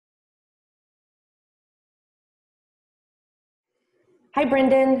Hi,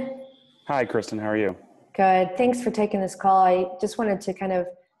 Brendan. Hi, Kristen. How are you? Good. Thanks for taking this call. I just wanted to kind of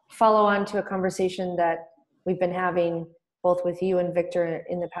follow on to a conversation that we've been having both with you and Victor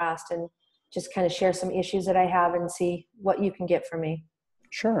in the past and just kind of share some issues that I have and see what you can get from me.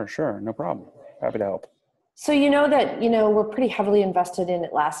 Sure. No problem. Happy to help. So you know that, we're pretty heavily invested in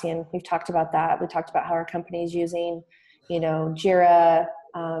Atlassian. We've talked about that. We talked about how our company is using, JIRA.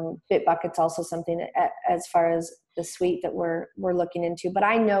 BitBucket's also something as far as the suite that we're looking into. But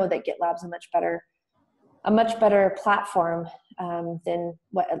I know that GitLab's a much better platform than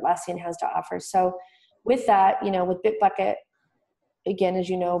what Atlassian has to offer. So with that, with BitBucket, again, as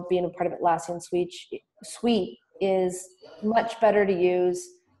you know, being a part of Atlassian suite is much better to use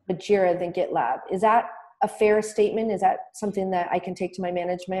with JIRA than GitLab. Is that a fair statement? Is that something that I can take to my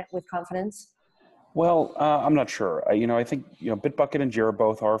management with confidence? Well, I'm not sure. I think BitBucket and Jira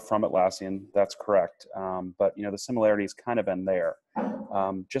both are from Atlassian. That's correct. But the similarities kind of end there.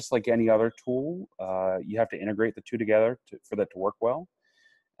 Just like any other tool, you have to integrate the two together for that to work well.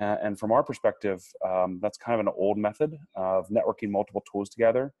 And from our perspective, that's kind of an old method of networking multiple tools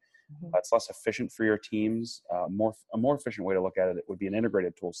together. Mm-hmm. It's less efficient for your teams. A more efficient way to look at it would be an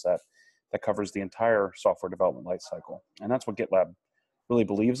integrated tool set that covers the entire software development lifecycle. And that's what GitLab really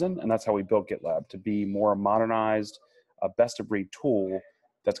believes in, and that's how we built GitLab, to be more modernized, a best-of-breed tool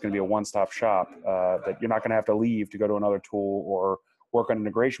that's going to be a one-stop shop that you're not going to have to leave to go to another tool or work on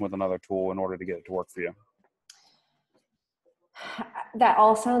integration with another tool in order to get it to work for you. That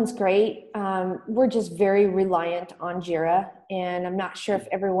all sounds great. We're just very reliant on JIRA, and I'm not sure if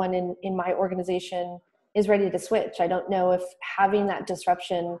everyone in my organization is ready to switch. I don't know if having that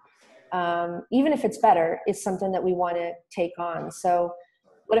disruption, even if it's better, is something that we want to take on. So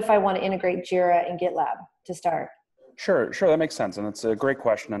what if I want to integrate JIRA and GitLab to start? Sure, that makes sense. And it's a great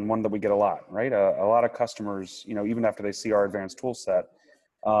question, and one that we get a lot, right? A lot of customers, even after they see our advanced tool set,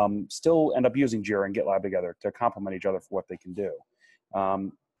 still end up using JIRA and GitLab together to complement each other for what they can do.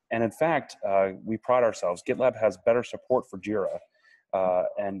 And in fact, we pride ourselves. GitLab has better support for JIRA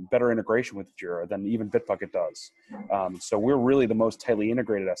and better integration with JIRA than even BitBucket does. So we're really the most tightly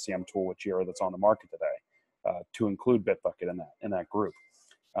integrated SCM tool with JIRA that's on the market today, to include BitBucket in that group.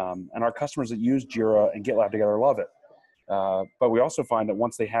 And our customers that use JIRA and GitLab together love it. But we also find that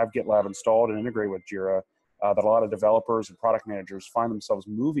once they have GitLab installed and integrated with JIRA, that a lot of developers and product managers find themselves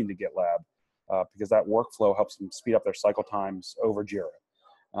moving to GitLab because that workflow helps them speed up their cycle times over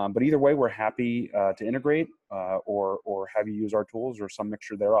JIRA. But either way, we're happy to integrate or have you use our tools or some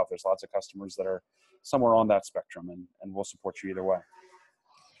mixture thereof. There's lots of customers that are somewhere on that spectrum, and we'll support you either way.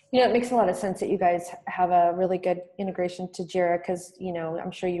 It makes a lot of sense that you guys have a really good integration to JIRA because,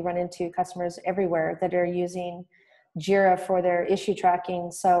 I'm sure you run into customers everywhere that are using JIRA for their issue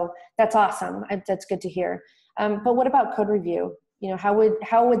tracking. So that's awesome. That's good to hear. But what about code review? How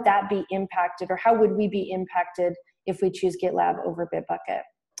would that be impacted, or how would we be impacted if we choose GitLab over BitBucket?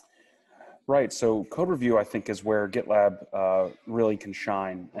 Right. So code review, I think, is where GitLab really can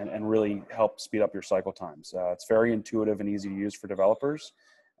shine and really help speed up your cycle times. It's very intuitive and easy to use for developers.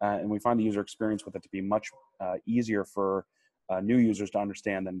 And we find the user experience with it to be much easier for new users to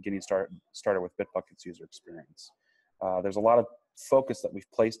understand than getting started with BitBucket's user experience. There's a lot of focus that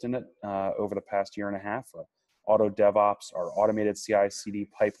we've placed in it over the past year and a half. Auto DevOps, our automated CI/CD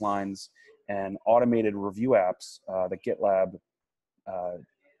pipelines, and automated review apps that GitLab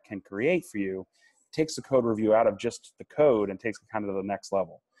can create for you, takes the code review out of just the code and takes it kind of to the next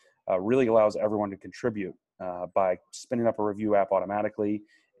level. Really allows everyone to contribute by spinning up a review app automatically,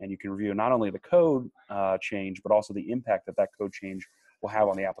 and you can review not only the code change, but also the impact that code change will have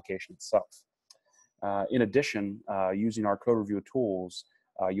on the application itself. In addition, using our code review tools,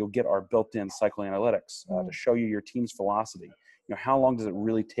 you'll get our built-in cycle analytics to show you your team's velocity. How long does it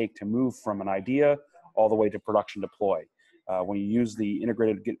really take to move from an idea all the way to production deploy? When you use the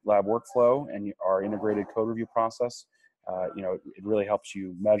integrated GitLab workflow and our integrated code review process, it really helps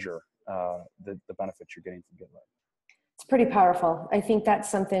you measure the benefits you're getting from GitLab. It's pretty powerful. I think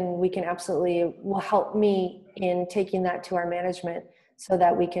that's something we can absolutely will help me in taking that to our management so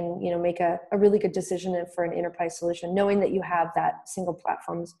that we can, make a really good decision for an enterprise solution. Knowing that you have that single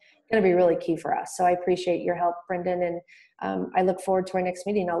platform is going to be really key for us. So I appreciate your help, Brendan, and I look forward to our next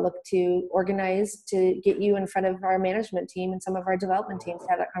meeting. I'll look to organize to get you in front of our management team and some of our development teams to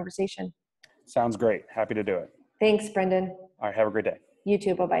have that conversation. Sounds great. Happy to do it. Thanks, Brendan. All right. Have a great day. You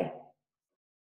too. Bye-bye.